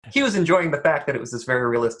he was enjoying the fact that it was this very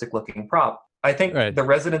realistic looking prop. I think Right. the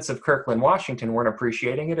residents of Kirkland, Washington weren't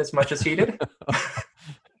appreciating it as much as he did.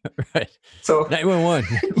 Right. So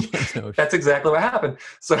 911. that's exactly what happened.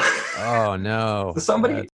 So Oh no. so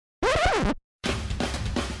somebody.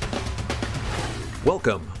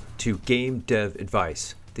 Welcome to Game Dev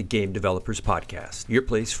Advice, the Game Developers Podcast, your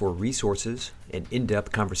place for resources and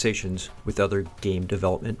in-depth conversations with other game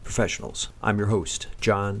development professionals. I'm your host,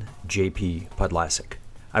 John J.P. Podlasic.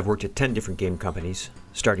 I've worked at 10 different game companies,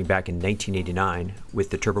 starting back in 1989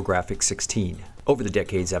 with the TurboGrafx 16. Over the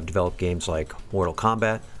decades, I've developed games like Mortal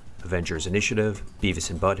Kombat, Avengers Initiative, Beavis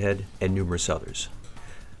and Butthead, and numerous others.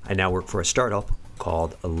 I now work for a startup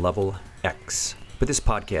called Level X. But this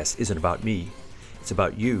podcast isn't about me. It's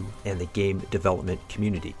about you and the game development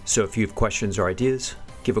community. So if you have questions or ideas,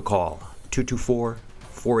 give a call,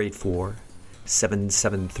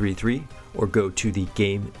 224-484-7733, or go to the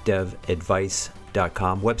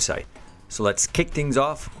GameDevAdvice.com website. So let's kick things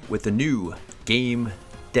off with the new Game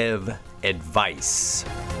Dev Advice.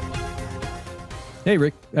 Hey,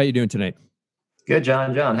 Rick. How you doing tonight? Good,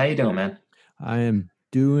 John. How you doing, man? I am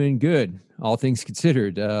doing good, all things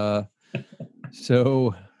considered.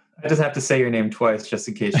 So I just have to say your name twice just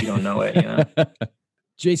in case you don't know it. You know?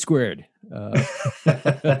 J squared. But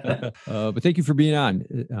thank you for being on.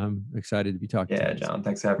 I'm excited to be talking to you. Yeah, John.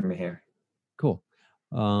 Thanks for having me here. Cool.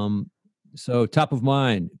 So top of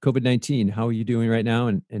mind, COVID-19. How are you doing right now,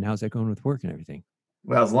 and how's that going with work and everything?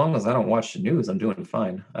 Well, as long as I don't watch the news, I'm doing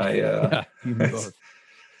fine. Yeah, you and me both.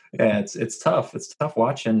 Yeah, it's tough. It's tough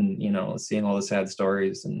watching, seeing all the sad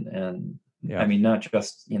stories and Yeah. I mean, not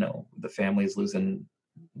just, the families losing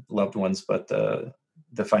loved ones, but the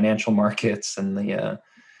financial markets and the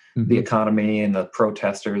economy and the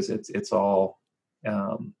protesters. It's all,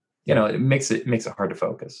 it makes it hard to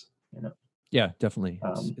focus, Yeah, definitely.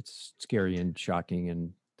 It's scary and shocking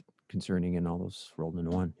and concerning and all those rolled into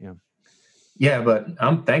one. Yeah. Yeah, but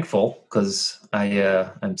I'm thankful because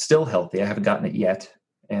I'm still healthy. I haven't gotten it yet,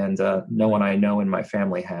 and no one I know in my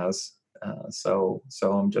family has. So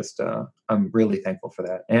I'm just I'm really thankful for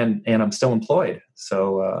that, and I'm still employed.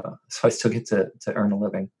 So I still get to earn a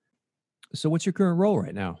living. So what's your current role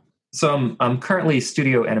right now? So I'm currently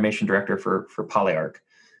studio animation director for Polyarc,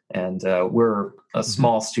 and we're a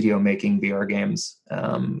small studio making VR games.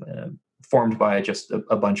 Formed by just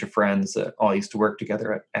a bunch of friends that all used to work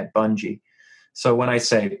together at Bungie. So when I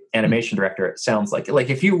say animation director, it sounds like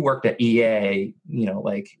if you worked at EA,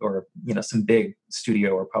 or some big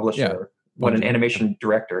studio or publisher. Yeah. What an animation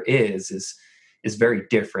director is very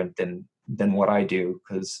different than what I do,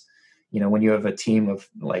 because when you have a team of,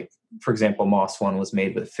 for example, Moss One was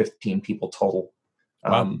made with 15 people total.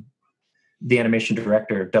 Wow. The animation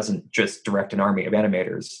director doesn't just direct an army of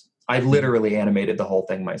animators. I literally animated the whole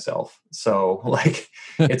thing myself. So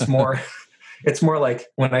it's more. It's more like,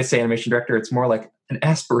 when I say animation director, it's more like an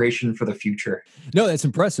aspiration for the future. No, that's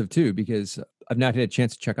impressive too, because I've not had a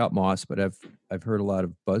chance to check out Moss, but I've heard a lot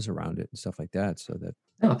of buzz around it and stuff like that. So that.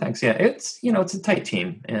 No, thanks. Yeah, it's it's a tight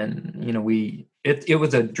team, and it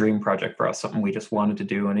was a dream project for us, something we just wanted to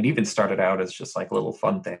do, and it even started out as just like a little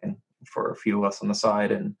fun thing for a few of us on the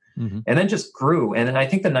side, and then just grew. And I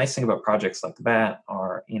think the nice thing about projects like that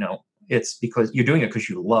are, it's because you're doing it because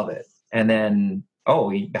you love it, and then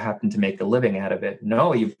you happen to make a living out of it.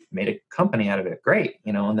 No, you've made a company out of it. Great,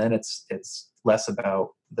 and then it's less about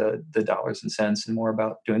the dollars and cents and more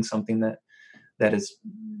about doing something that is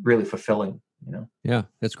really fulfilling. Yeah,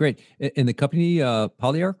 that's great. And the company,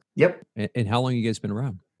 Polyarc? Yep. And how long have you guys been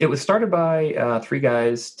around? It was started by three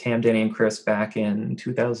guys, Tam, Danny, and Chris, back in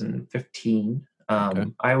 2015. Okay.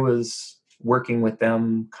 I was working with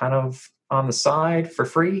them kind of on the side for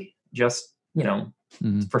free, just,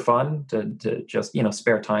 for fun, to just,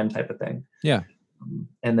 spare time type of thing. Yeah.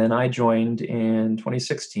 And then I joined in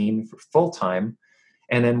 2016 for full time.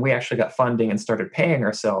 And then we actually got funding and started paying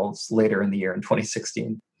ourselves later in the year in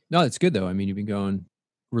 2016. No, that's good though. I mean, you've been going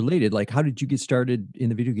related. Like, how did you get started in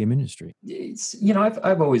the video game industry? It's,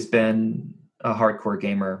 I've always been a hardcore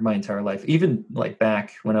gamer my entire life, even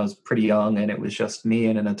back when I was pretty young and it was just me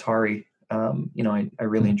and an Atari. I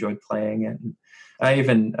really enjoyed playing, and I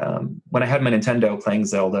even, when I had my Nintendo, playing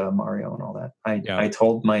Zelda, Mario, and all that, I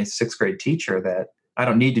told my 6th grade teacher that I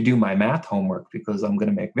don't need to do my math homework because I'm going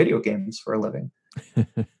to make video games for a living.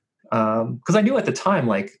 Because I knew at the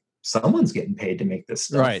time, someone's getting paid to make this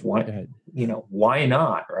stuff. Right. Why, why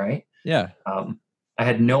not? Right. Yeah. I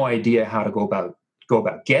had no idea how to go about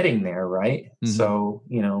getting there. Right. So,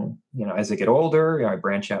 as I get older, I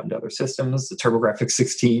branch out into other systems, the TurboGrafx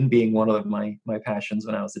 16 being one of my passions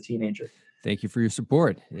when I was a teenager. Thank you for your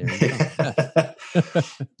support. There you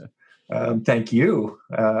go. Thank you.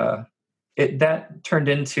 That turned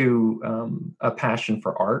into a passion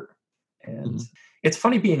for art. And it's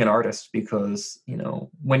funny being an artist because,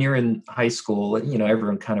 when you're in high school,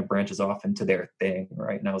 everyone kind of branches off into their thing,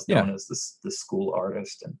 right? And I was known as the school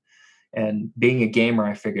artist. And being a gamer,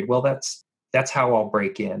 I figured, well, that's how I'll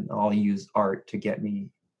break in. I'll use art to get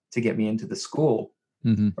me into the school,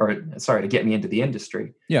 to get me into the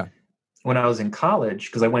industry. Yeah. When I was in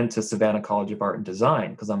college, because I went to Savannah College of Art and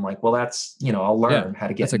Design, because I'm like, well, that's, I'll learn how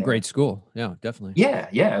to get That's a in there. great school. Yeah, definitely. Yeah.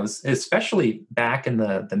 It was, especially back in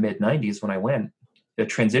the mid 90s when I went, the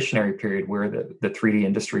transitionary period where the 3D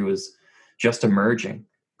industry was just emerging,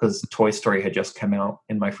 because Toy Story had just come out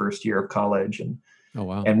in my first year of college. And oh,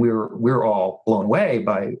 wow. And we were all blown away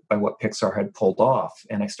by what Pixar had pulled off.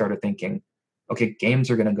 And I started thinking, okay,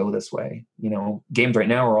 games are going to go this way. Games right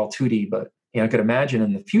now are all 2D, but I could imagine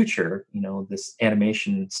in the future, this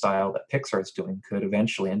animation style that Pixar is doing could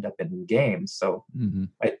eventually end up in games. So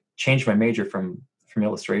I changed my major from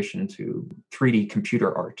illustration to 3D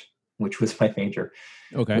computer art, which was my major,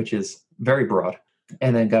 which is very broad.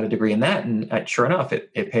 And then got a degree in that. And sure enough,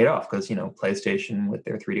 it paid off because, PlayStation with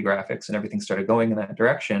their 3D graphics and everything started going in that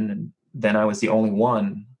direction. And then I was the only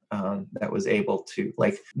one that was able to,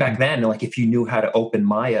 like, back then, like, if you knew how to open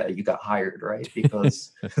Maya, you got hired, right?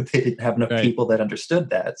 Because they didn't have enough people that understood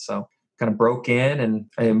that. So kind of broke in,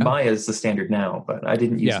 and Maya is the standard now, but I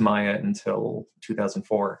didn't use Maya until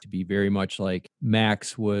 2004. To be very much like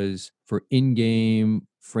Max was for in-game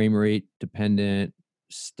frame rate dependent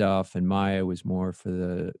stuff, and Maya was more for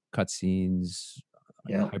the cutscenes,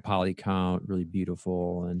 high poly count, really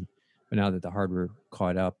beautiful. But now that the hardware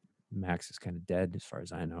caught up, Max is kind of dead as far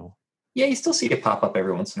as I know. Yeah, you still see it pop up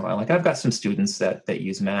every once in a while. Like, I've got some students that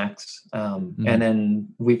use Max, and then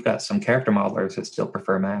we've got some character modelers that still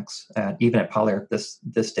prefer Max. Even at PolyArc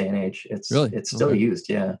this day and age, it's still used.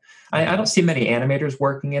 Yeah, I don't see many animators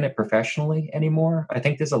working in it professionally anymore. I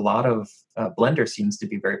think there's a lot of Blender seems to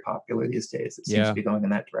be very popular these days. It seems to be going in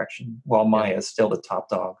that direction, while Maya is still the top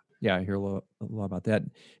dog. Yeah, I hear a lot about that.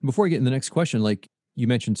 And before I get in the next question, like you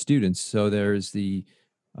mentioned students, so there's the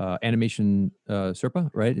Animation Sherpa,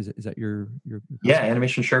 right? Is that your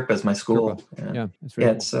Animation Sherpa is my school. Yeah, that's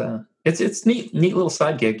very cool. It's neat little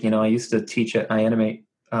side gig. I used to teach at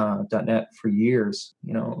iAnimate.net for years.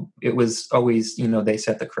 It was always, they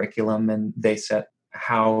set the curriculum and they set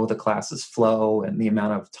how the classes flow, and the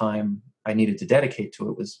amount of time I needed to dedicate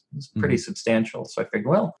to it was pretty substantial. So I figured,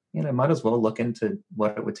 well, I might as well look into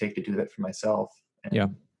what it would take to do that for myself.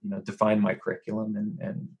 And, define my curriculum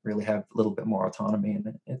and really have a little bit more autonomy.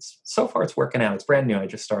 And so far it's working out. It's brand new. I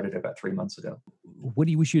just started about 3 months ago. What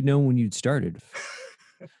do you wish you'd known when you'd started?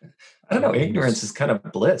 I don't know. Ignorance is kind of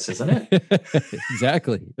bliss, isn't it?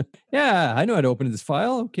 Exactly. Yeah, I know how to open this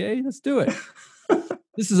file. Okay, let's do it.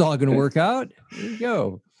 This is all going to work out. There you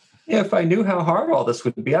go. Yeah, if I knew how hard all this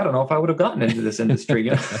would be, I don't know if I would have gotten into this industry.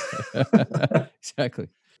 Exactly.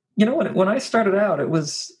 When I started out, it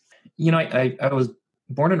was, I was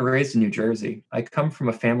born and raised in New Jersey. I come from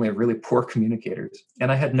a family of really poor communicators,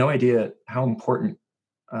 and I had no idea how important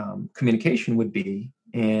communication would be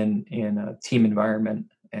in a team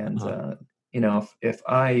environment. And if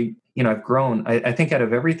I've grown. I think out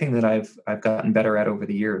of everything that I've gotten better at over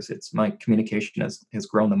the years, it's my communication has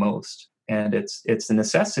grown the most, and it's a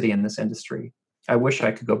necessity in this industry. I wish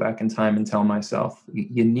I could go back in time and tell myself,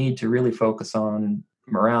 you need to really focus on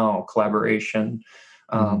morale, collaboration,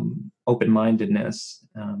 open-mindedness.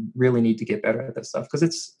 Really need to get better at this stuff, because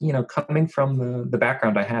it's, coming from the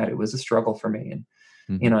background I had, it was a struggle for me.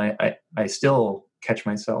 And, I still catch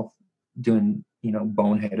myself doing,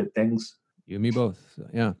 boneheaded things. You and me both.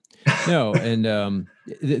 Yeah. No. And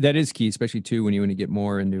that is key, especially too, when you want to get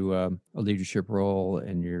more into a leadership role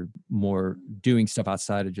and you're more doing stuff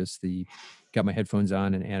outside of just got my headphones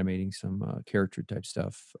on and animating some character type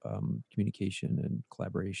stuff, communication and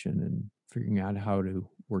collaboration and figuring out how to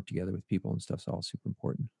work together with people and stuff's all super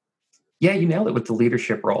important. Yeah, you nailed it with the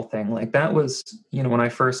leadership role thing. Like, that was, when I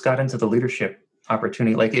first got into the leadership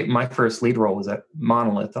opportunity, my first lead role was at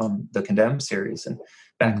Monolith on the Condemned series. And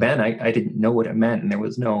back then I didn't know what it meant, and there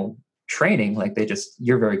was no training. Like,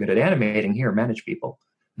 you're very good at animating, here, manage people.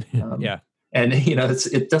 Yeah. And,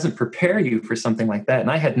 it doesn't prepare you for something like that.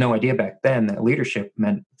 And I had no idea back then that leadership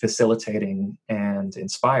meant facilitating and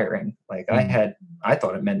inspiring. Like, I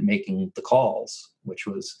thought it meant making the calls, which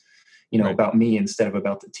was, right, about me instead of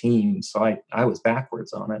about the team. So I was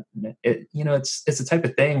backwards on it. And it's the type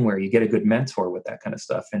of thing where you get a good mentor with that kind of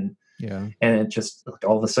stuff. And it just,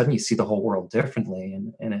 all of a sudden you see the whole world differently.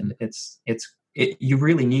 And you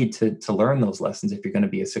really need to learn those lessons if you're going to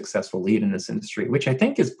be a successful lead in this industry, which I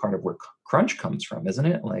think is part of where crunch comes from, isn't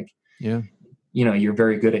it? Like, Yeah. You're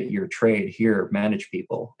very good at your trade here, manage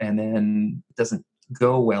people, and then it doesn't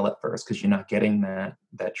go well at first because you're not getting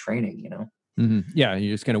that training. Yeah,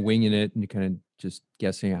 you're just kind of winging it, and you're kind of just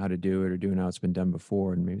guessing how to do it or doing how it's been done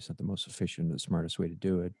before, and maybe it's not the most efficient or the smartest way to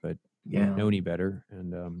do it, but you don't know any better,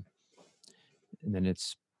 and then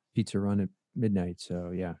it's pizza run at midnight.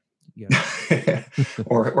 So yeah,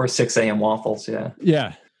 or 6 a.m. waffles.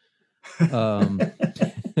 Yeah.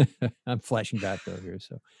 I'm flashing back though here.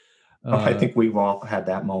 So I think we've all had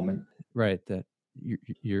that moment, right? That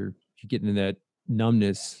you're getting in that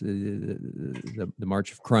numbness, the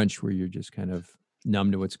march of crunch, where you're just kind of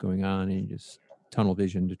numb to what's going on, and you just tunnel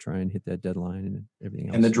vision to try and hit that deadline and everything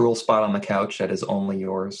else. And the drool spot on the couch that is only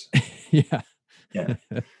yours. Yeah.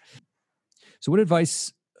 So, what Yeah.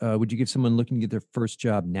 advice would you give someone looking to get their first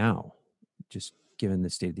job now, just given the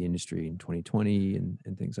state of the industry in 2020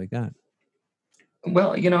 and things like that?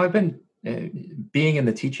 Well, I've been being in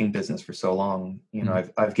the teaching business for so long.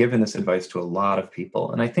 I've given this advice to a lot of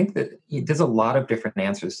people, and I think that there's a lot of different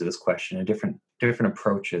answers to this question and different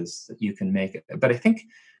approaches that you can make. But I think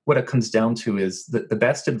what it comes down to is that the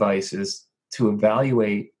best advice is to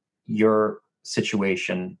evaluate your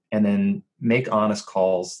situation and then make honest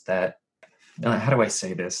calls that. How do I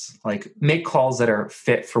say this? Like, make calls that are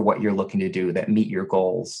fit for what you're looking to do, that meet your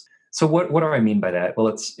goals. So what do I mean by that? Well,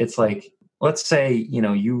 it's like, let's say,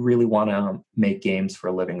 you really want to make games for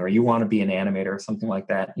a living, or you want to be an animator or something like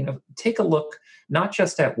that. Take a look, not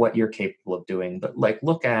just at what you're capable of doing, but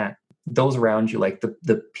look at those around you, like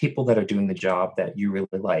the people that are doing the job that you really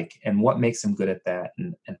like, and what makes them good at that,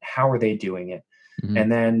 and how are they doing it? Mm-hmm.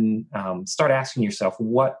 And then start asking yourself,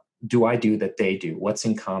 what do I do that they do? What's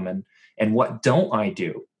in common? And what don't I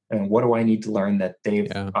do? And what do I need to learn that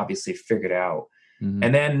they've obviously figured out? Mm-hmm.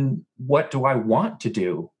 And then what do I want to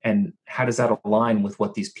do? And how does that align with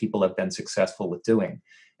what these people have been successful with doing?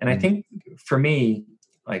 And I think for me,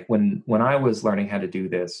 like when I was learning how to do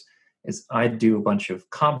this, is I'd do a bunch of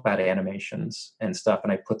combat animations and stuff,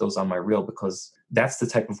 and I put those on my reel because that's the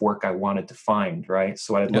type of work I wanted to find, right?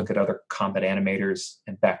 So I'd look at other combat animators,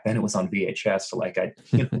 and back then it was on VHS. So I'd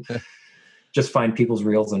just find people's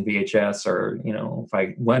reels on VHS, or,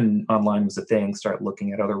 when online was a thing, start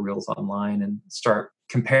looking at other reels online and start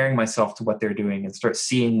comparing myself to what they're doing, and start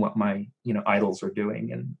seeing what my, idols are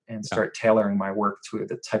doing, and start tailoring my work to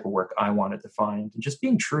the type of work I wanted to find, and just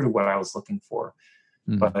being true to what I was looking for.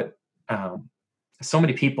 Mm-hmm. But so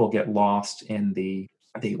many people get lost in the,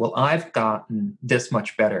 well, I've gotten this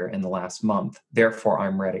much better in the last month, therefore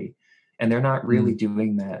I'm ready. And they're not really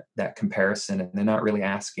doing that comparison, and they're not really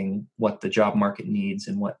asking what the job market needs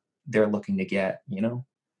and what they're looking to get,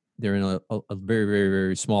 They're in a very, very,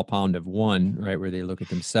 very small pound of one, right, where they look at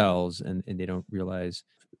themselves and they don't realize,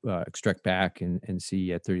 extract back and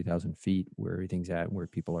see at 30,000 feet where everything's at, where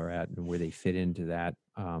people are at, and where they fit into that,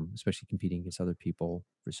 especially competing against other people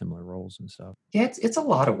for similar roles and stuff. Yeah, it's a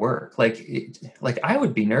lot of work. Like I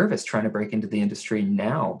would be nervous trying to break into the industry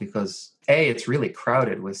now because A, it's really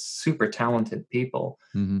crowded with super talented people,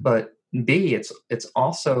 but B, it's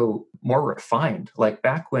also more refined. Like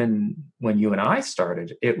back when you and I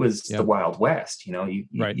started, it was the Wild West.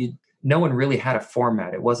 No one really had a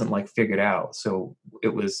format. It wasn't like figured out. So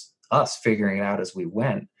it was us figuring it out as we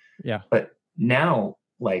went. Yeah. But now,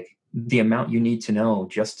 like, the amount you need to know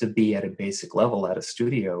just to be at a basic level at a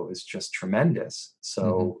studio is just tremendous.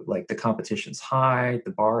 So like the competition's high,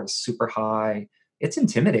 the bar is super high. It's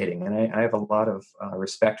intimidating. And I have a lot of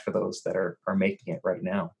respect for those that are making it right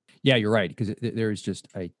now. Yeah, you're right. Because there's just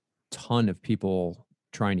a ton of people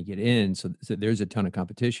trying to get in. So there's a ton of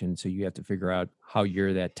competition. So you have to figure out how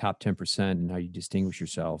you're that top 10% and how you distinguish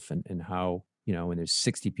yourself, and how, when there's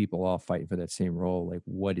 60 people all fighting for that same role, like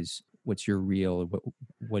what's your reel?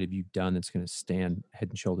 What have you done that's going to stand head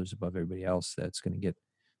and shoulders above everybody else? That's going to get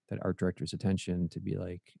that art director's attention to be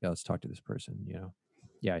like, yeah, let's talk to this person.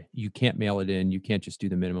 Yeah, you can't mail it in. You can't just do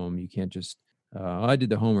the minimum. You can't just, I did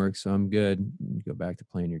the homework, so I'm good. You go back to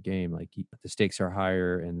playing your game. Like the stakes are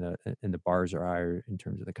higher and the bars are higher in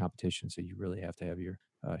terms of the competition. So you really have to have your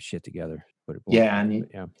shit together.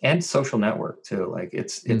 And social network too. Like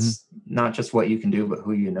it's not just what you can do, but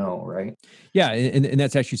who you know, right? Yeah, and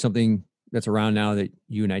that's actually something that's around now that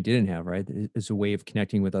you and I didn't have, right? It's a way of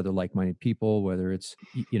connecting with other like-minded people, whether it's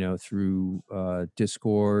through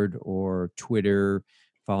Discord or Twitter,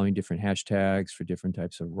 following different hashtags for different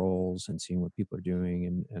types of roles and seeing what people are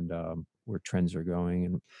doing and where trends are going.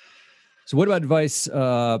 And so what about advice,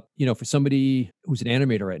 for somebody who's an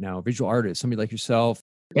animator right now, a visual artist, somebody like yourself?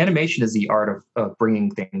 Animation is the art of bringing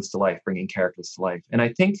things to life, bringing characters to life. And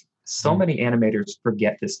I think so many animators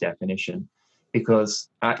forget this definition. because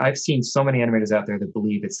I've seen so many animators out there that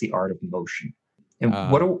believe it's the art of motion. And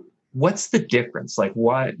what's the difference? Like,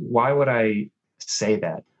 why would I say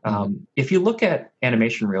that? If you look at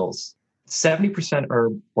animation reels, 70%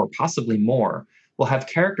 or possibly more will have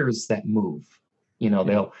characters that move.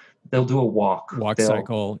 They'll do a walk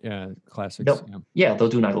cycle. Yeah, classics. They'll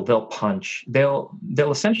do an idle. They'll punch. They'll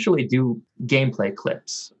essentially do gameplay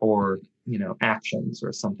clips or actions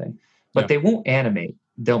or something, but they won't animate.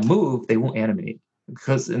 They'll move. They won't animate,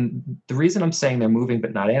 and the reason I'm saying they're moving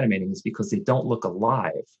but not animating is because they don't look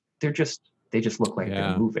alive. They just look like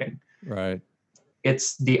they're moving. Right.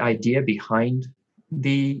 It's the idea behind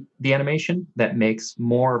the animation that makes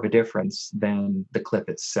more of a difference than the clip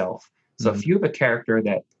itself. So if you have a character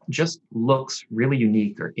that just looks really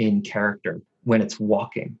unique or in character when it's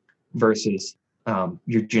walking versus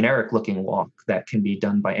your generic looking walk that can be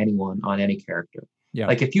done by anyone on any character. Yeah.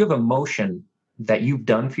 Like if you have a motion that you've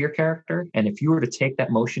done for your character, and if you were to take that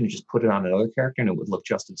motion and just put it on another character and it would look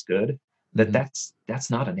just as good, that's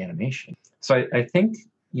not an animation. So I think,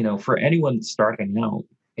 for anyone starting out,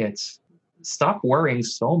 it's stop worrying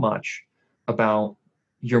so much about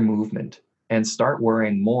your movement and start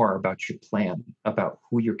worrying more about your plan, about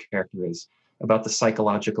who your character is, about the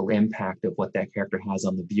psychological impact of what that character has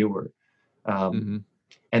on the viewer. And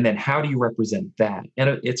then how do you represent that?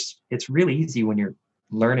 And it's really easy when you're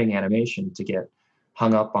learning animation to get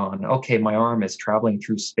hung up on, okay, my arm is traveling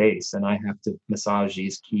through space and I have to massage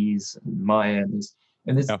these keys and Maya.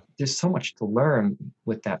 And there's so much to learn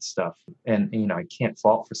with that stuff. And, I can't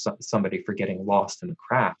fault for somebody for getting lost in the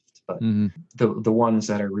craft. But the ones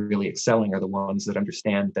that are really excelling are the ones that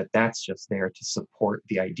understand that that's just there to support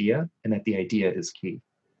the idea and that the idea is key.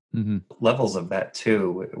 Levels of that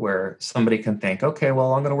too, where somebody can think, okay,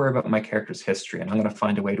 well, I'm going to worry about my character's history and I'm going to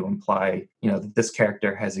find a way to imply, that this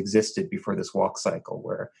character has existed before this walk cycle,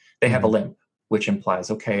 where they have a limp, which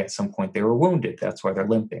implies, okay, at some point they were wounded. That's why they're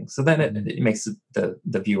limping. So then it makes the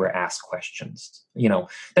viewer ask questions, that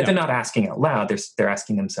they're not asking out loud. They're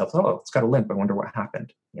asking themselves, oh, it's got a limp. I wonder what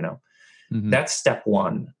happened. That's step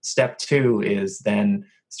one. Step two is then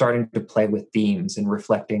starting to play with themes and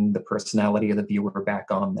reflecting the personality of the viewer back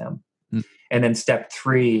on them. And then step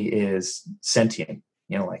three is sentient,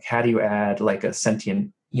 like how do you add like a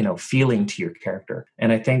sentient, feeling to your character?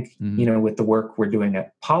 And I think, with the work we're doing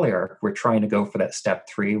at Polyarc, we're trying to go for that step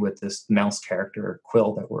three with this mouse character,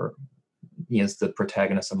 Quill, that is the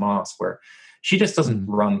protagonist of Moss, where she just doesn't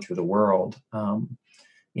run through the world.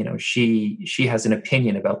 She has an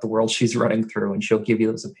opinion about the world she's running through, and she'll give you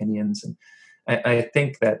those opinions. And I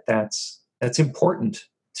think that's important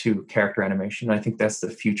to character animation. I think that's the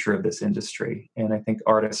future of this industry. And I think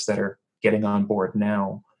artists that are getting on board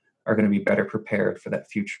now are going to be better prepared for that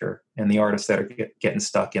future. And the artists that are getting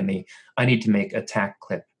stuck in I need to make a tack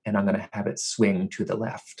clip and I'm going to have it swing to the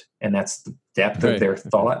left. And that's the depth of their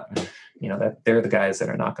thought, that they're the guys that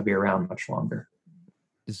are not going to be around much longer.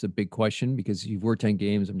 This is a big question because you've worked on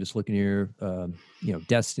games. I'm just looking here,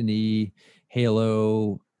 Destiny,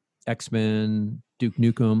 Halo, X-Men, Duke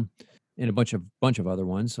Nukem, and a bunch of other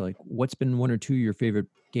ones. So, like, what's been one or two of your favorite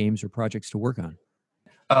games or projects to work on?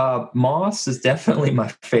 Moss is definitely my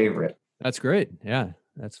favorite. That's great. Yeah,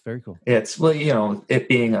 that's very cool. It's it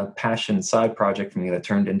being a passion side project for me that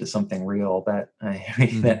turned into something real.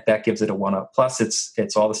 That gives it a 1-up. Plus,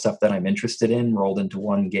 it's all the stuff that I'm interested in rolled into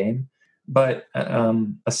one game. But a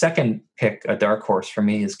second pick, a dark horse for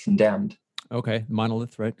me, is Condemned. Okay,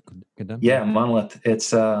 Monolith, right? Condemned. Yeah, Monolith.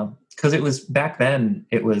 It's because it was back then.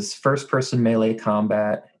 It was first-person melee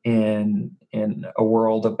combat in a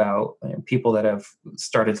world about people that have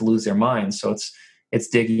started to lose their minds. So it's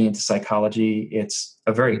digging into psychology. It's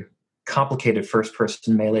a very complicated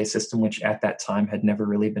first-person melee system, which at that time had never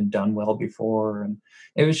really been done well before, and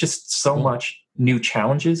it was just so much new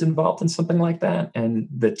challenges involved in something like that. And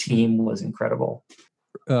the team was incredible.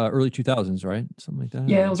 Early 2000s, right? Something like that.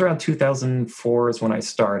 Yeah, it was around 2004 is when I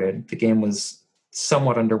started. The game was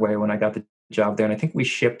somewhat underway when I got the job there, and I think we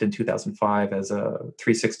shipped in 2005 as a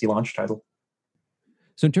 360 launch title.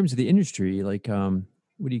 So in terms of the industry, like,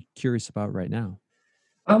 what are you curious about right now?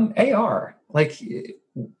 AR, like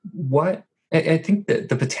what I think that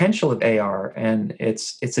the potential of AR and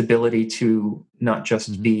its ability to not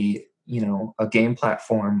just be, a game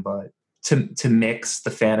platform, but to mix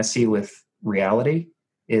the fantasy with reality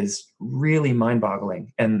is really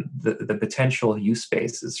mind-boggling. And the potential use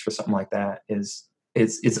spaces for something like that is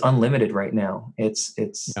unlimited right now. It's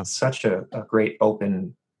such a great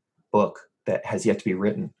open book that has yet to be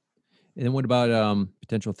written. And then what about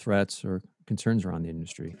potential threats or concerns around the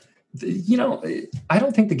industry? I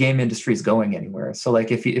don't think the game industry is going anywhere. So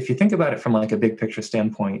like if you think about it from like a big picture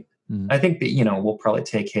standpoint, I think that, we'll probably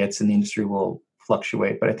take hits and the industry will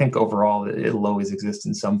fluctuate, but I think overall it'll always exist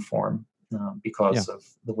in some form because of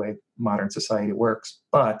the way modern society works.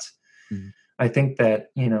 But I think that,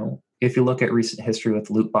 if you look at recent history with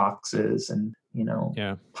loot boxes and,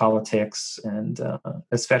 politics and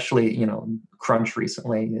especially, crunch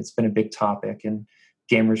recently, it's been a big topic, and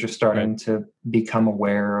gamers are starting to become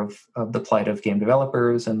aware of the plight of game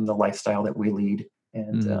developers and the lifestyle that we lead.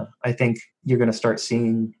 And I think you're going to start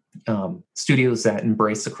seeing studios that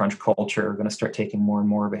embrace the crunch culture are going to start taking more and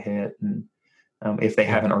more of a hit. And if they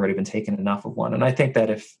haven't already been taking enough of one. And I think that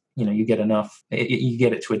if, you get enough, you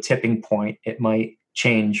get it to a tipping point, it might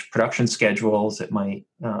change production schedules. It might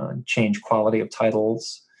change quality of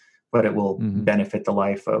titles, but it will benefit the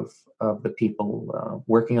life of the people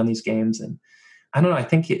working on these games. And I don't know, I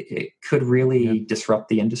think it could really disrupt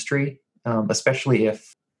the industry, especially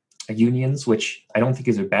if unions, which I don't think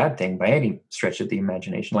is a bad thing by any stretch of the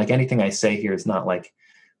imagination. Like anything I say here is not like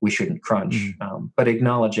we shouldn't crunch, but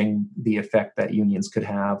acknowledging the effect that unions could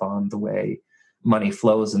have on the way money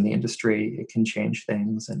flows in the industry, it can change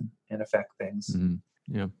things and affect things.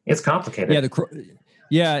 Yeah, it's complicated. In the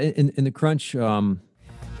crunch.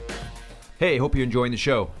 Hey, hope you're enjoying the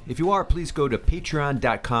show. If you are, please go to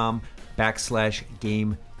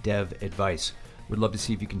patreon.com/game dev advice. We'd love to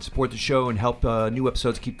see if you can support the show and help new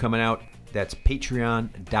episodes keep coming out. That's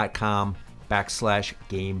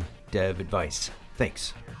patreon.com/game dev advice.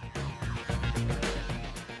 Thanks.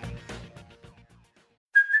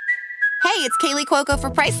 Hey, it's Kaylee Cuoco for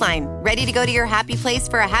Priceline. Ready to go to your happy place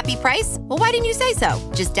for a happy price? Well, why didn't you say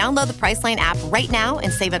so? Just download the Priceline app right now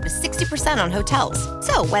and save up to 60% on hotels.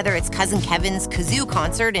 So whether it's Cousin Kevin's Kazoo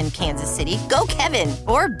Concert in Kansas City, go Kevin,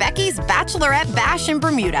 or Becky's Bachelorette Bash in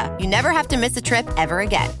Bermuda, you never have to miss a trip ever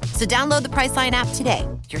again. So download the Priceline app today.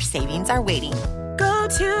 Your savings are waiting. Go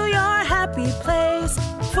to your happy place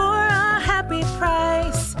for a happy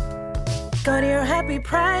price. Go to your happy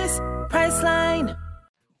price, Priceline.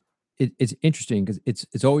 It's interesting because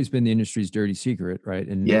it's always been the industry's dirty secret, right?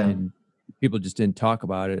 And people just didn't talk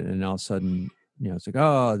about it, and all of a sudden, it's like,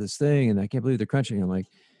 oh, this thing, and I can't believe they're crunching. I'm like,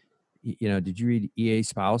 did you read EA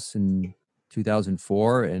Spouse in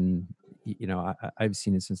 2004? And I've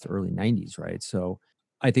seen it since the early 90s, right? So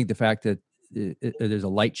I think the fact that there's a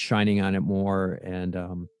light shining on it more, and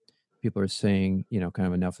people are saying, kind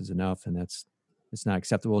of enough is enough, and it's not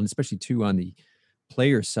acceptable, and especially too on the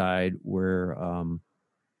player side where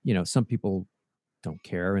some people don't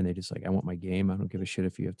care and they just like, I want my game. I don't give a shit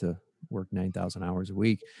if you have to work 9,000 hours a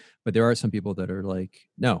week. But there are some people that are like,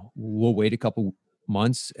 no, we'll wait a couple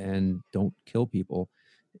months and don't kill people.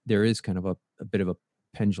 There is kind of a bit of a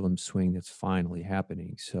pendulum swing that's finally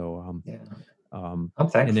happening. So I'm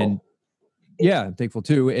thankful. And then, I'm thankful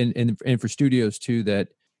too. And for studios too that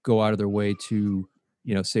go out of their way to,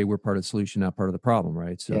 say we're part of the solution, not part of the problem,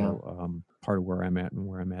 right? So part of where I'm at and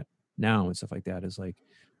where I'm at now and stuff like that is like,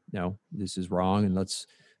 no, this is wrong, and let's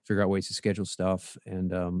figure out ways to schedule stuff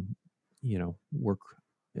and work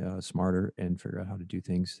smarter and figure out how to do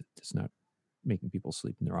things that's not making people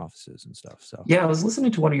sleep in their offices and stuff. So I was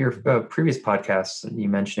listening to one of your previous podcasts, and you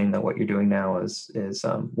mentioning that what you're doing now is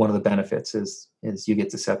one of the benefits is you get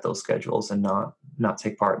to set those schedules and not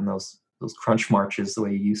take part in those crunch marches the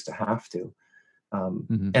way you used to have to.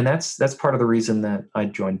 And that's part of the reason that I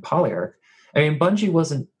joined Polyarc. I mean, Bungie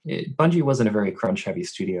wasn't a very crunch heavy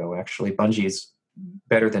studio. Actually, Bungie is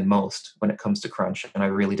better than most when it comes to crunch, and I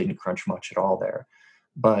really didn't crunch much at all there.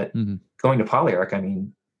 But going to Polyarc, I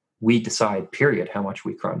mean, we decide, period, how much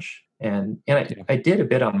we crunch. And I did a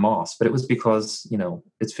bit on Moss, but it was because,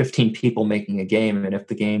 it's 15 people making a game, and if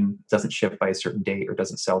the game doesn't ship by a certain date or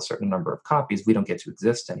doesn't sell a certain number of copies, we don't get to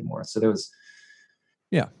exist anymore. So there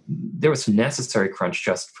was some necessary crunch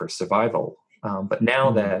just for survival. But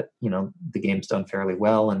now that, the game's done fairly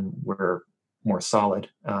well and we're more solid,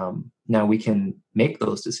 now we can make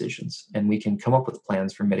those decisions and we can come up with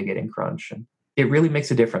plans for mitigating crunch. And it really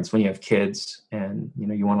makes a difference when you have kids and,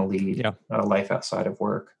 you want to lead a life outside of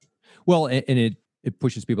work. Well, and it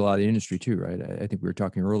pushes people out of the industry too, right? I think we were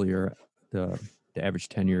talking earlier, the average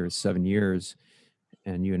tenure is 7 years,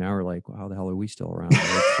 and you and I were like, well, how the hell are we still around?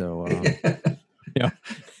 Right? So,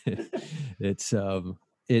 it's, I'm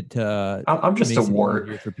just a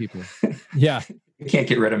ward for people. Yeah. You can't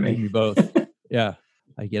get rid of me. Both. Yeah.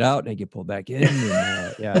 I get out and I get pulled back in.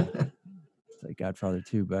 And, it's like Godfather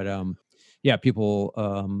too. But people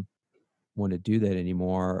want to do that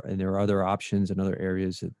anymore. And there are other options in other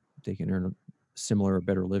areas that they can earn a similar or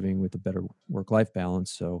better living with a better work-life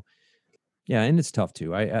balance. So Yeah, and it's tough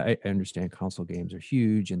too. I understand console games are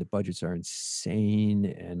huge and the budgets are insane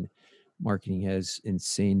and marketing has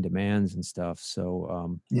insane demands and stuff.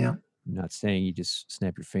 So Yeah. I'm not saying you just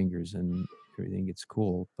snap your fingers and everything gets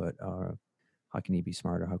cool, but how can you be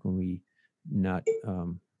smarter? How can we not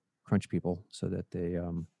crunch people so that they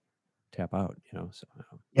tap out? So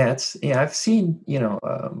I've seen,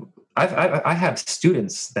 I have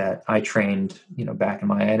students that I trained, back in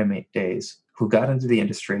my anime days who got into the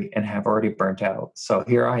industry and have already burnt out. So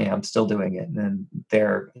here I am still doing it. And then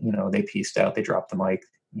they pieced out, they dropped the mic,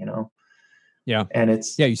 yeah. And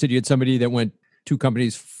it's, you said you had somebody that went 2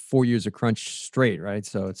 companies, 4 years of crunch straight, right?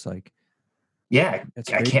 So it's like, that's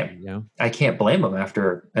crazy, I can't blame them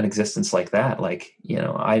after an existence like that. Like,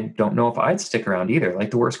 I don't know if I'd stick around either.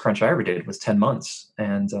 Like the worst crunch I ever did was 10 months.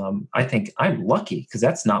 And I think I'm lucky because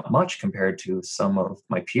that's not much compared to some of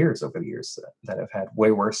my peers over the years that have had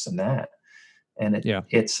way worse than that. And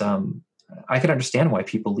it's, I can understand why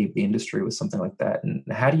people leave the industry with something like that. And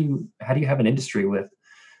how do you have an industry with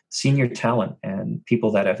senior talent and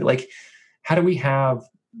people that have, like, how do we have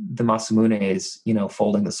the Masamune's,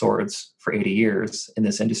 folding the swords for 80 years in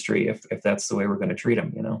this industry if that's the way we're going to treat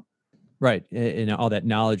them, Right. And all that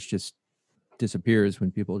knowledge just disappears when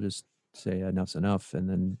people just say enough's enough. And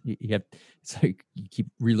then you have, it's like you keep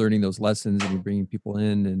relearning those lessons and you're bringing people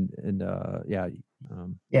in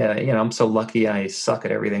I'm so lucky I suck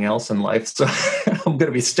at everything else in life. So I'm going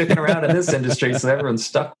to be sticking around in this industry. So everyone's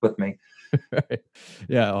stuck with me. Right.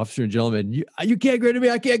 Yeah, officer and gentleman, you can't get rid of me.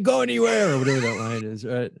 I can't go anywhere, or whatever that line is.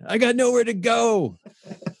 Right? I got nowhere to go.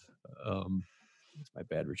 That's my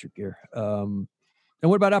bad, Richard Gere. And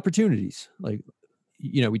what about opportunities? Like,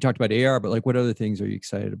 we talked about AR, but like, what other things are you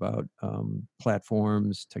excited about?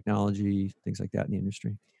 Platforms, technology, things like that in the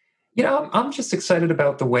industry. I'm just excited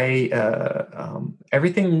about the way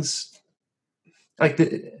everything's like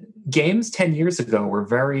the games 10 years ago were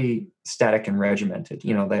very static and regimented.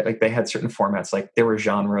 They had certain formats, like there were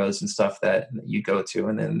genres and stuff that you go to,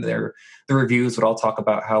 and then the reviews would all talk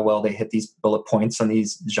about how well they hit these bullet points on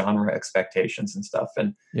these genre expectations and stuff.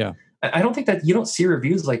 And I don't think that you don't see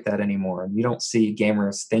reviews like that anymore. And you don't see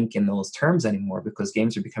gamers think in those terms anymore because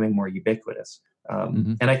games are becoming more ubiquitous.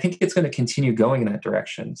 And I think it's going to continue going in that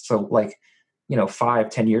direction. So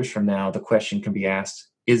 5-10 years from now, the question can be asked,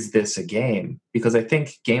 is this a game? Because I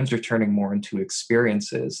think games are turning more into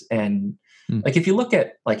experiences. And like, if you look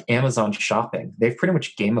at like Amazon shopping, they've pretty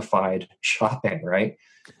much gamified shopping, right?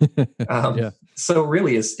 So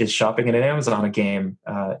really is shopping in an Amazon a game?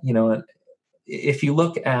 If you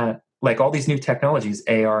look at like all these new technologies,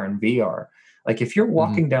 AR and VR, like if you're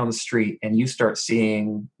walking down the street and you start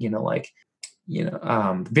seeing,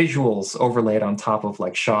 visuals overlaid on top of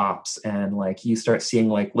like shops, and like you start seeing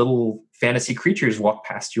like little fantasy creatures walk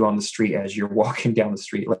past you on the street as you're walking down the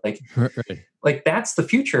street, like that's the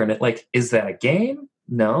future. And is that a game?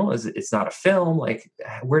 No, it's not a film. Like,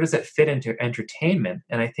 where does it fit into entertainment?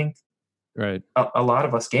 And I think a lot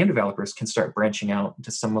of us game developers can start branching out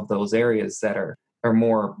into some of those areas that are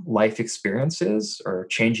more life experiences or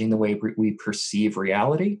changing the way we perceive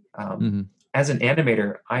reality. As an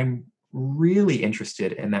animator, I'm really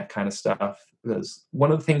interested in that kind of stuff, because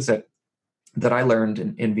one of the things that I learned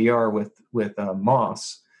in VR with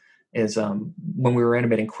Moss is when we were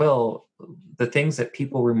animating Quill, the things that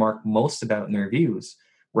people remarked most about in their reviews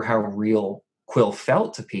were how real Quill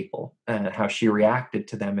felt to people and how she reacted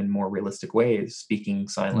to them in more realistic ways, speaking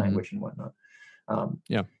sign language and whatnot.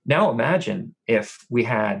 Now imagine if we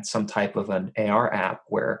had some type of an AR app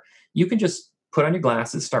where you can just put on your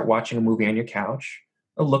glasses, start watching a movie on your couch,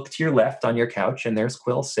 look to your left on your couch, and there's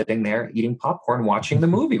Quill sitting there eating popcorn, watching the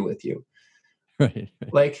movie with you. Right.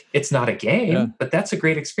 Like, it's not a game, but that's a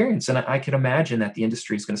great experience. And I can imagine that the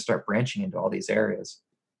industry is going to start branching into all these areas.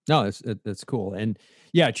 No, that's cool. And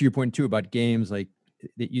to your point too about games, like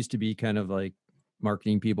it used to be kind of like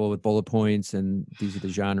marketing people with bullet points and these are the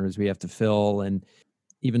genres we have to fill. And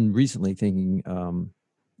even recently thinking,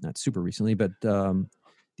 not super recently, but the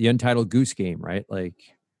Untitled Goose Game, right? Like,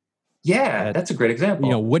 that's a great example.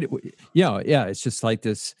 It's just like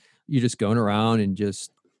this, you're just going around and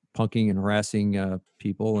just punking and harassing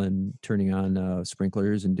people and turning on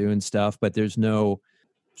sprinklers and doing stuff, but there's no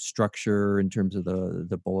structure in terms of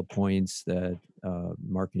the bullet points that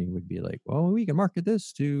marketing would be like, well, we can market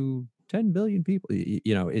this to 10 billion people.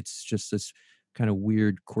 It's just this kind of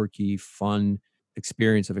weird, quirky, fun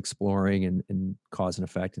experience of exploring and cause and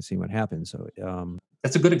effect and seeing what happens. So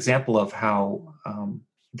that's a good example of how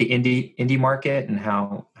the indie market and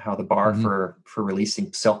how the bar for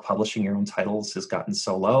releasing, self-publishing your own titles has gotten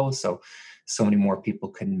so low. So many more people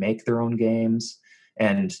can make their own games.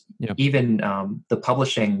 And even the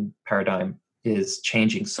publishing paradigm is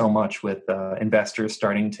changing so much with investors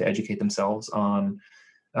starting to educate themselves on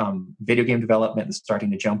video game development and starting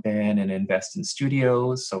to jump in and invest in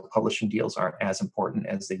studios. So publishing deals aren't as important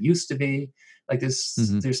as they used to be. Like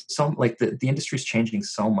there's some, like the industry is changing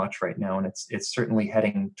so much right now, and it's certainly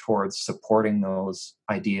heading towards supporting those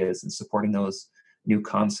ideas and supporting those new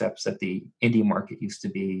concepts that the indie market used to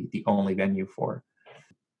be the only venue for.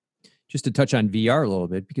 Just to touch on VR a little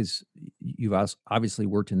bit, because you've obviously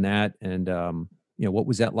worked in that, and what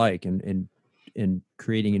was that like, and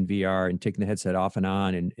creating in VR and taking the headset off and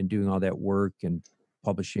on and doing all that work and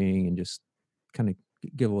publishing, and just kind of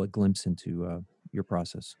give a glimpse into your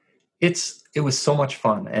process. It was so much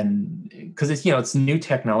fun, and because it's new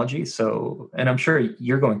technology. So, and I'm sure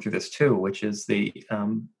you're going through this too, which is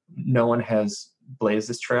no one has blazed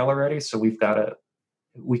this trail already. So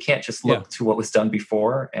we can't just look to what was done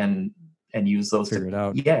before and use those figure it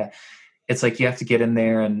out. Yeah. It's like you have to get in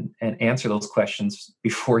there and answer those questions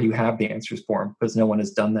before you have the answers for them, because no one has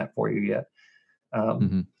done that for you yet.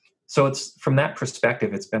 So it's from that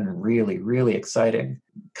perspective, it's been really, really exciting.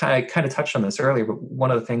 I kind of touched on this earlier, but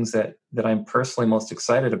one of the things that I'm personally most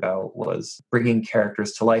excited about was bringing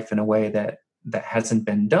characters to life in a way that hasn't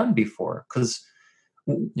been done before. Because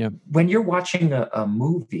when you're watching a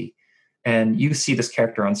movie and you see this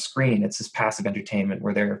character on screen, it's this passive entertainment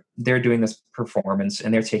where they're doing this performance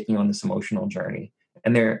and they're taking on this emotional journey,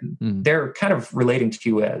 and they're kind of relating to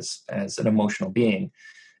you as an emotional being.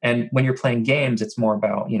 And when you're playing games, it's more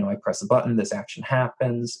about, I press a button, this action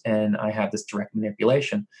happens, and I have this direct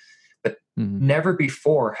manipulation. But never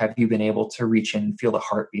before have you been able to reach in and feel the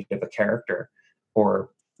heartbeat of a character, or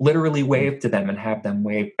literally wave to them and have them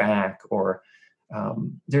wave back. Or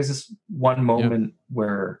there's this one moment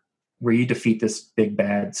where you defeat this big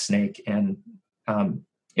bad snake, and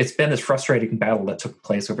it's been this frustrating battle that took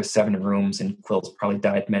place over 7 rooms, and Quill's probably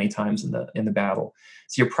died many times in the battle.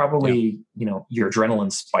 So you're probably, your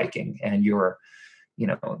adrenaline spiking, and you're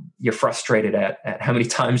frustrated at how many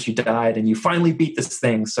times you died, and you finally beat this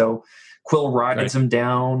thing. So Quill rides him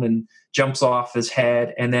down and jumps off his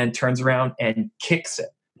head, and then turns around and kicks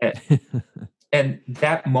it. And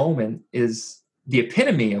that moment is the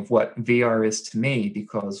epitome of what VR is to me,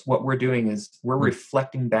 because what we're doing is we're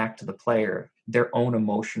reflecting back to the player their own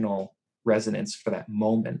emotional resonance for that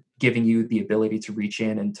moment, giving you the ability to reach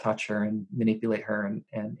in and touch her and manipulate her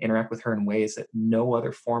and interact with her in ways that no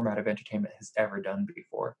other format of entertainment has ever done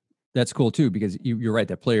before. That's cool too, because you're right.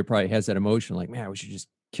 That player probably has that emotion like, man, we should just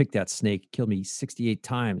kick that snake. It killed me 68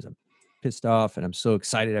 times. I'm pissed off and I'm so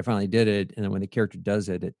excited I finally did it. And then when the character does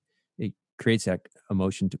it, it creates that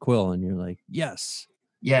emotion to Quill, and you're like, yes.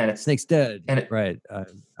 Yeah. And snake's dead. And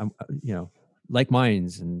I'm, like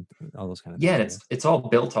minds and all those kind of things. Yeah, and it's all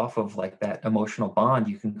built off of like that emotional bond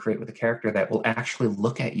you can create with a character that will actually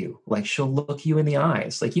look at you. Like she'll look you in the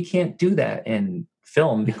eyes. Like you can't do that in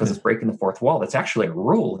film because it's breaking the fourth wall. That's actually a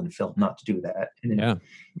rule in film not to do that. And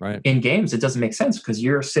in games, it doesn't make sense because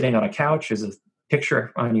you're sitting on a couch. There's a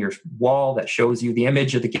picture on your wall that shows you the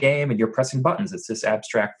image of the game, and you're pressing buttons. It's this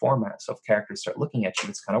abstract format. So if characters start looking at you,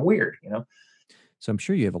 it's kind of weird, So I'm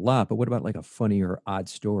sure you have a lot, but what about like a funny or odd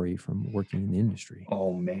story from working in the industry?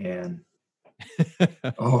 Oh, man.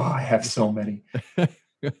 I have so many.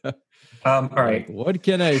 All right. What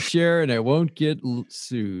can I share and I won't get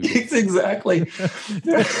sued? Exactly.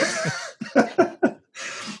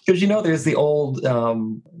 Because, there's the old,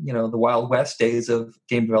 the Wild West days of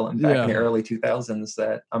game development back in the early 2000s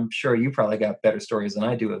that I'm sure you probably got better stories than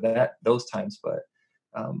I do of those times. But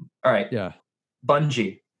all right. Yeah.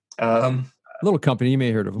 Bungie. Little company, you may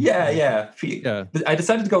have heard of them. Yeah. I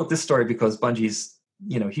decided to go with this story because Bungie's,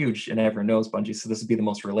 huge, and everyone knows Bungie, so this would be the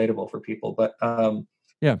most relatable for people. But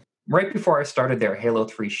right before I started there, Halo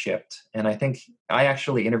 3 shipped, and I think I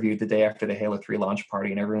actually interviewed the day after the Halo 3 launch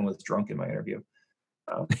party, and everyone was drunk in my interview.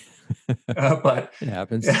 But it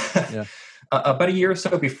happens. Yeah. About a year or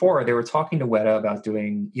so before, they were talking to Weta about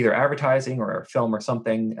doing either advertising or a film or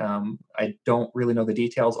something. I don't really know the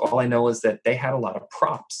details. All I know is that they had a lot of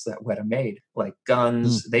props that Weta made, like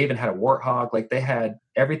guns. They even had a warthog. Like they had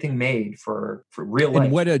everything made for real life.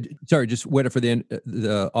 And Weta, just Weta for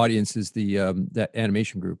the audience is that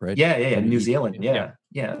animation group, right? Yeah. New Zealand.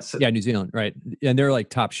 Yeah. So, New Zealand, right? And they're like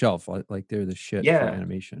top shelf, like they're the shit for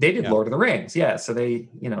animation. They did Lord of the Rings. Yeah. So they,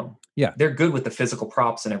 they're good with the physical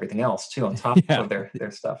props and everything else too, on top of their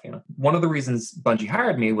stuff. One of the reasons Bungie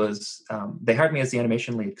hired me was they hired me as the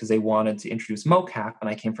animation lead because they wanted to introduce mocap, and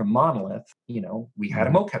I came from Monolith. We had a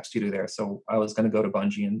mocap studio there, so I was going to go to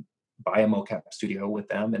Bungie and buy a mocap studio with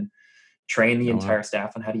them and train the entire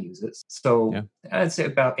staff on how to use it. So I'd say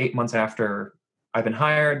about 8 months after I've been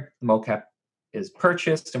hired, the mocap is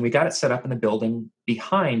purchased, and we got it set up in the building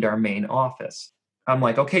behind our main office. I'm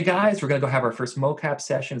like, okay, guys, we're going to go have our first mocap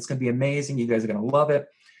session. It's going to be amazing. You guys are going to love it.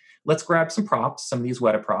 Let's grab some props, some of these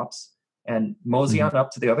Weta props, and mosey on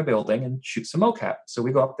up to the other building and shoot some mocap. So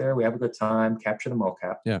we go up there, we have a good time, capture the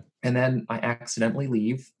mocap. Yeah. And then I accidentally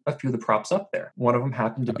leave a few of the props up there. One of them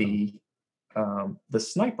happened to be the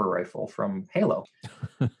sniper rifle from Halo.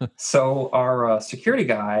 So our security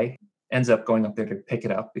guy ends up going up there to pick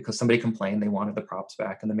it up because somebody complained they wanted the props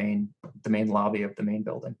back in the main lobby of the main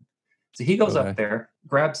building. So he goes up there,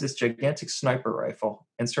 grabs this gigantic sniper rifle,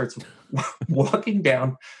 and starts walking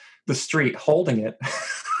down the street holding it.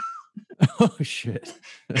 Oh, shit.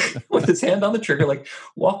 With his hand on the trigger, like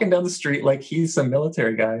walking down the street like he's some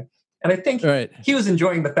military guy. And I think he was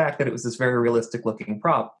enjoying the fact that it was this very realistic looking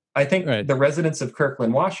prop. I think the residents of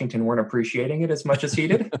Kirkland, Washington weren't appreciating it as much as he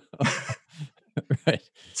did. Right.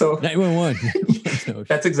 So 911.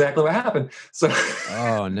 That's exactly what happened. So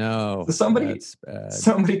oh no. So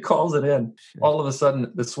somebody calls it in. Shit. All of a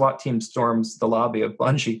sudden the SWAT team storms the lobby of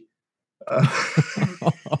Bungie.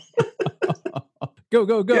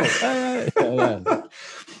 Go. Yeah.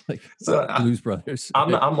 Like so Blues Brothers.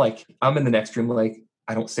 I'm in the next room, like,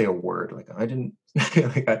 I don't say a word. Like, I didn't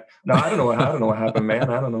I don't know what happened, man.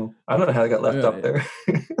 I don't know how I got left up there.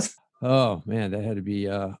 Oh man, that had to be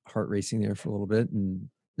heart racing there for a little bit. And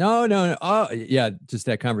no. Oh yeah, just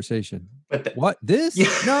that conversation. But what this? Yeah.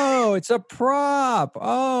 No, it's a prop.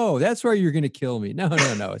 Oh, that's why you're gonna kill me. No,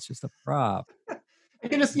 it's just a prop. I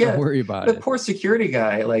can just don't worry about it. The poor security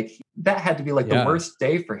guy, like that had to be like the worst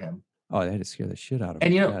day for him. Oh, that had to scare the shit out of him.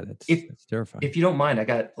 And you know, that's terrifying. If you don't mind, I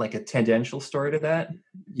got like a tangential story to that.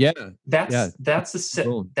 Yeah, that's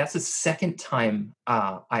the second time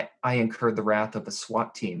I incurred the wrath of a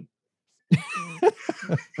SWAT team.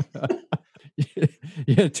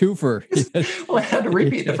 Yeah, twofer. Well, I had to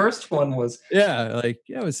repeat. The first one was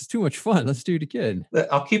it was too much fun. Let's do it again.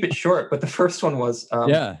 I'll keep it short, but the first one was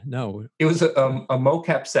it was a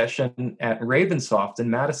mocap session at Ravensoft in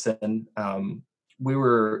Madison. We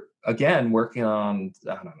were again working on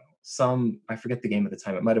I forget the game at the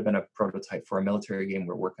time. It might have been a prototype for a military game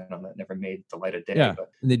we're working on that never made the light of day. Yeah,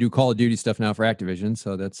 and they do Call of Duty stuff now for Activision,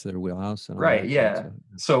 so that's their wheelhouse. Right, yeah.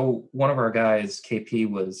 So one of our guys, KP,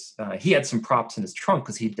 was he had some props in his trunk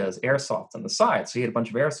because he does airsoft on the side. So he had a bunch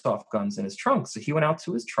of airsoft guns in his trunk. So he went out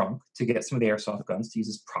to his trunk to get some of the airsoft guns to use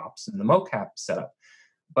as props in the mocap setup.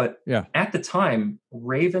 But at the time,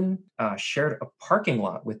 Raven shared a parking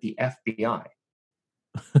lot with the FBI.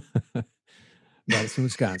 Madison,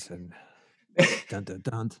 Wisconsin. Dun, dun,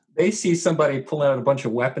 dun. They see somebody pulling out a bunch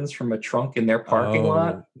of weapons from a trunk in their parking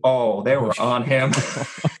lot. Oh, they were on him.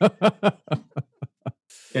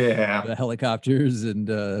 Yeah. The helicopters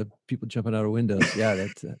and people jumping out of windows. Yeah,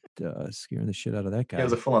 that's scaring the shit out of that guy. It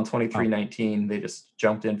was a full-on 2319. They just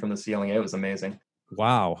jumped in from the ceiling. It was amazing.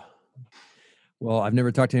 Wow. Well, I've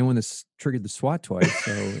never talked to anyone that's triggered the SWAT twice,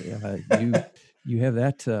 so you have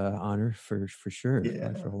that honor for sure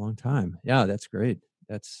for a long time. Yeah, that's great.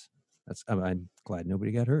 I'm glad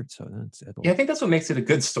nobody got hurt. So that's I think that's what makes it a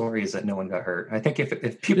good story is that no one got hurt. I think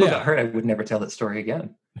if people got hurt, I would never tell that story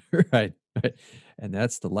again. Right. And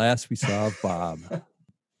that's the last we saw of Bob.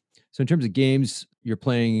 So in terms of games you're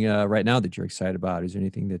playing right now that you're excited about, is there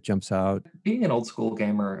anything that jumps out? Being an old school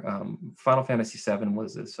gamer, Final Fantasy VII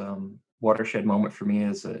was this watershed moment for me.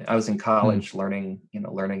 As I was in college learning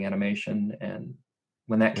animation, and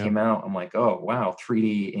when that came out, I'm like, oh wow,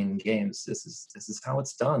 3D in games. This is how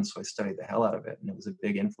it's done. So I studied the hell out of it, and it was a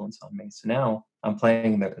big influence on me. So now I'm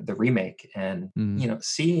playing the remake, and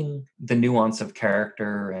seeing the nuance of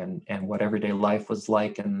character and what everyday life was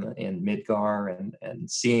like in Midgar,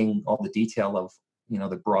 and seeing all the detail of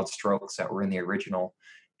the broad strokes that were in the original.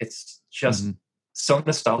 It's just so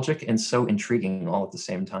nostalgic and so intriguing all at the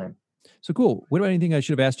same time. So cool. What about anything I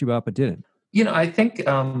should have asked you about but didn't? I think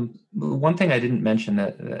one thing I didn't mention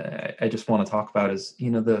that I just want to talk about is,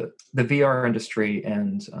 the VR industry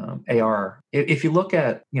and AR. If you look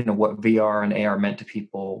at, what VR and AR meant to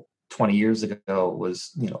people 20 years ago,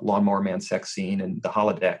 was, Lawnmower Man sex scene and the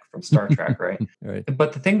holodeck from Star Trek, right? Right.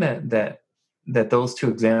 But the thing that those two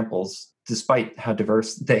examples, despite how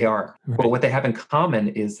diverse they are, but what they have in common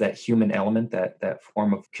is that human element, that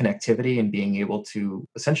form of connectivity and being able to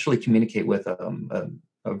essentially communicate with a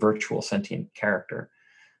virtual sentient character.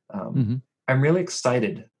 I'm really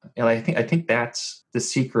excited, and I think that's the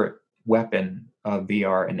secret weapon of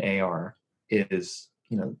VR and AR. Is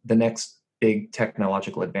the next big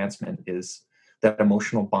technological advancement is that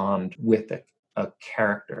emotional bond with a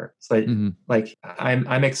character. So like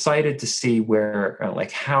I'm excited to see where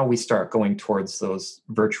like how we start going towards those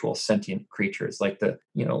virtual sentient creatures. Like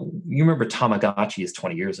you remember Tamagotchis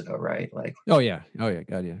 20 years ago, right? Like oh yeah,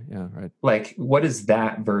 God, yeah, right. Like what is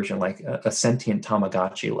that version, like a sentient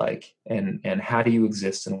Tamagotchi like, and how do you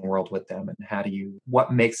exist in a world with them, and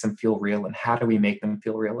what makes them feel real, and how do we make them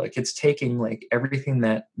feel real? Like it's taking like everything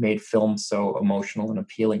that made film so emotional and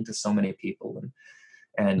appealing to so many people,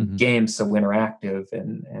 and games so interactive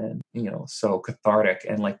and so cathartic,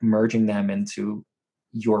 and like merging them into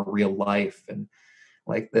your real life, and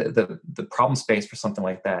like the problem space for something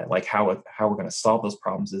like that, like how we're going to solve those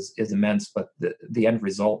problems is immense, but the end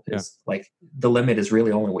result is like the limit is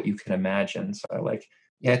really only what you can imagine. So like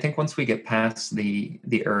I think once we get past the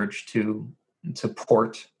urge to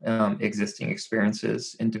port existing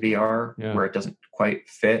experiences into VR where it doesn't quite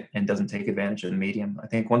fit and doesn't take advantage of the medium, I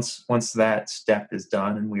think once that step is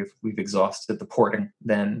done and we've exhausted the porting,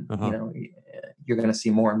 then you're going to see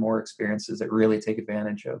more and more experiences that really take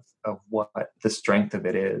advantage of what the strength of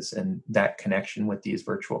it is and that connection with these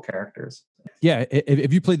virtual characters. Yeah,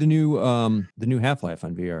 have you played the new Half-Life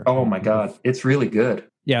on VR? Oh my God, it's really good.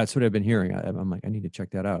 Yeah, that's what I've been hearing. I'm like, I need to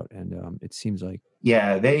check that out. And it seems like...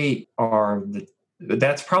 Yeah, they are...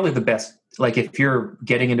 That's probably the best. Like if you're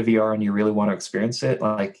getting into VR and you really want to experience it,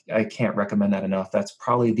 like I can't recommend that enough. That's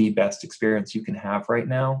probably the best experience you can have right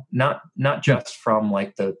now. Not just from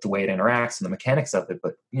like the way it interacts and the mechanics of it,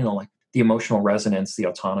 but like the emotional resonance, the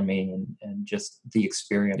autonomy, and just the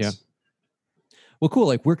experience. Yeah. Well, cool.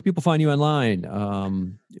 Like where can people find you online?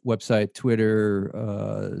 Website,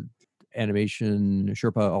 Twitter, Animation,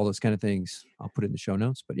 Sherpa, all those kind of things. I'll put it in the show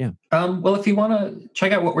notes, but yeah. Well, if you want to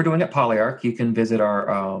check out what we're doing at Polyarc, you can visit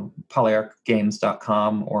our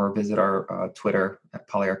polyarcgames.com or visit our Twitter at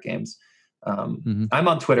Polyarc Games. I'm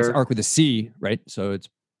on Twitter. It's Arc with a C, right? So it's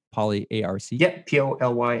Poly ARC. Yeah,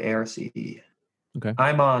 POLYARC. Okay.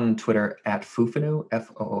 I'm on Twitter at Foofinu,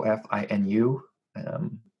 FOOFINU.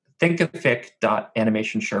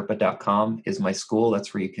 Thinkific.animationsherpa.com is my school.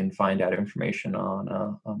 That's where you can find out information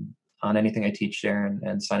on anything I teach there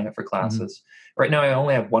and signing up for classes. Right now, I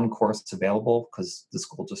only have one course available because the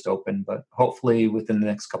school just opened, but hopefully within the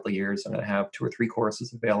next couple of years, I'm going to have 2 or 3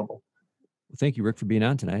 courses available. Well, thank you, Rick, for being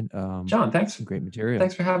on tonight. John, thanks. Some great material.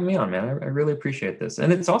 Thanks for having me on, man. I really appreciate this.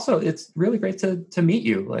 And it's really great to meet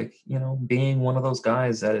you. Like, being one of those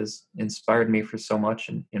guys that has inspired me for so much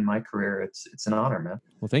in my career. It's an honor, man.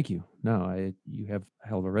 Well, thank you. No, you have a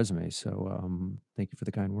hell of a resume. So thank you for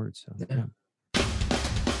the kind words. So, yeah.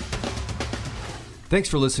 Thanks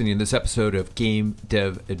for listening to this episode of Game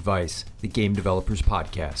Dev Advice, the Game Developers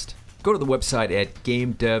Podcast. Go to the website at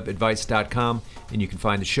gamedevadvice.com and you can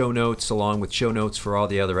find the show notes along with show notes for all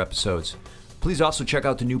the other episodes. Please also check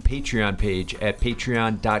out the new Patreon page at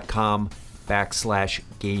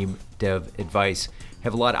patreon.com/gamedevadvice.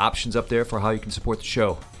 Have a lot of options up there for how you can support the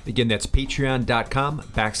show. Again, that's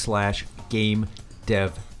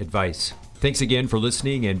patreon.com/gamedevadvice. Thanks again for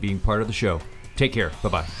listening and being part of the show. Take care.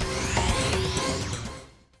 Bye-bye.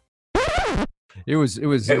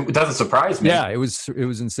 It doesn't surprise me. Yeah, it was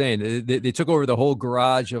insane. They took over the whole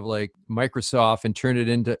garage of like Microsoft and turned it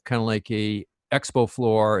into kind of like a expo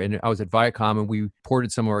floor. And I was at Viacom and we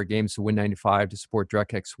ported some of our games to Win95 to support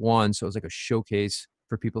DirectX 1. So it was like a showcase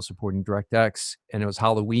for people supporting DirectX. And it was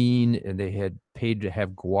Halloween and they had paid to have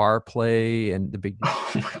Gwar play and the big...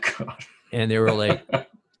 Oh my God. And they were like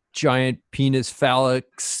giant penis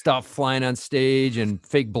phallic stuff flying on stage and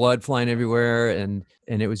fake blood flying everywhere. And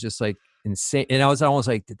it was just like insane. And I was almost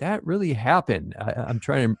like, did that really happen? I'm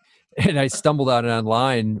trying to, and I stumbled on it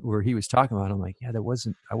online where he was talking about it. I'm like, yeah, I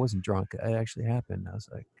wasn't drunk. It actually happened. I was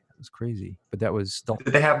like, that was crazy. But that was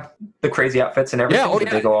Did they have the crazy outfits and everything? Did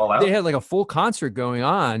they go all out? They had like a full concert going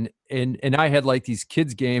on. And I had like these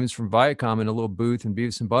kids games from Viacom in a little booth in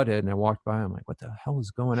Beavis and Butthead. And I walked by, I'm like, what the hell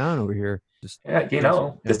is going on over here? This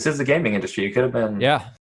is the gaming industry. You could have been. Yeah.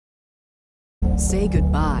 Say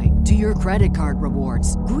goodbye to your credit card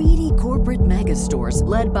rewards. Greedy corporate mega stores,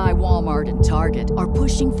 led by Walmart and Target, are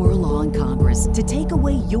pushing for a law in Congress to take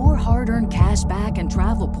away your hard-earned cash back and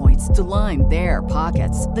travel points to line their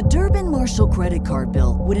pockets. The Durbin-Marshall credit card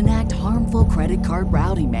bill would enact harmful credit card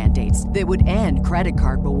routing mandates that would end credit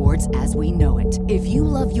card rewards as we know it. If you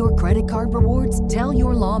love your credit card rewards, tell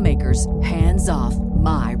your lawmakers, hands off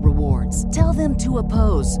my rewards. Tell them to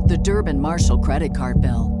oppose the Durbin-Marshall credit card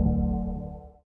bill.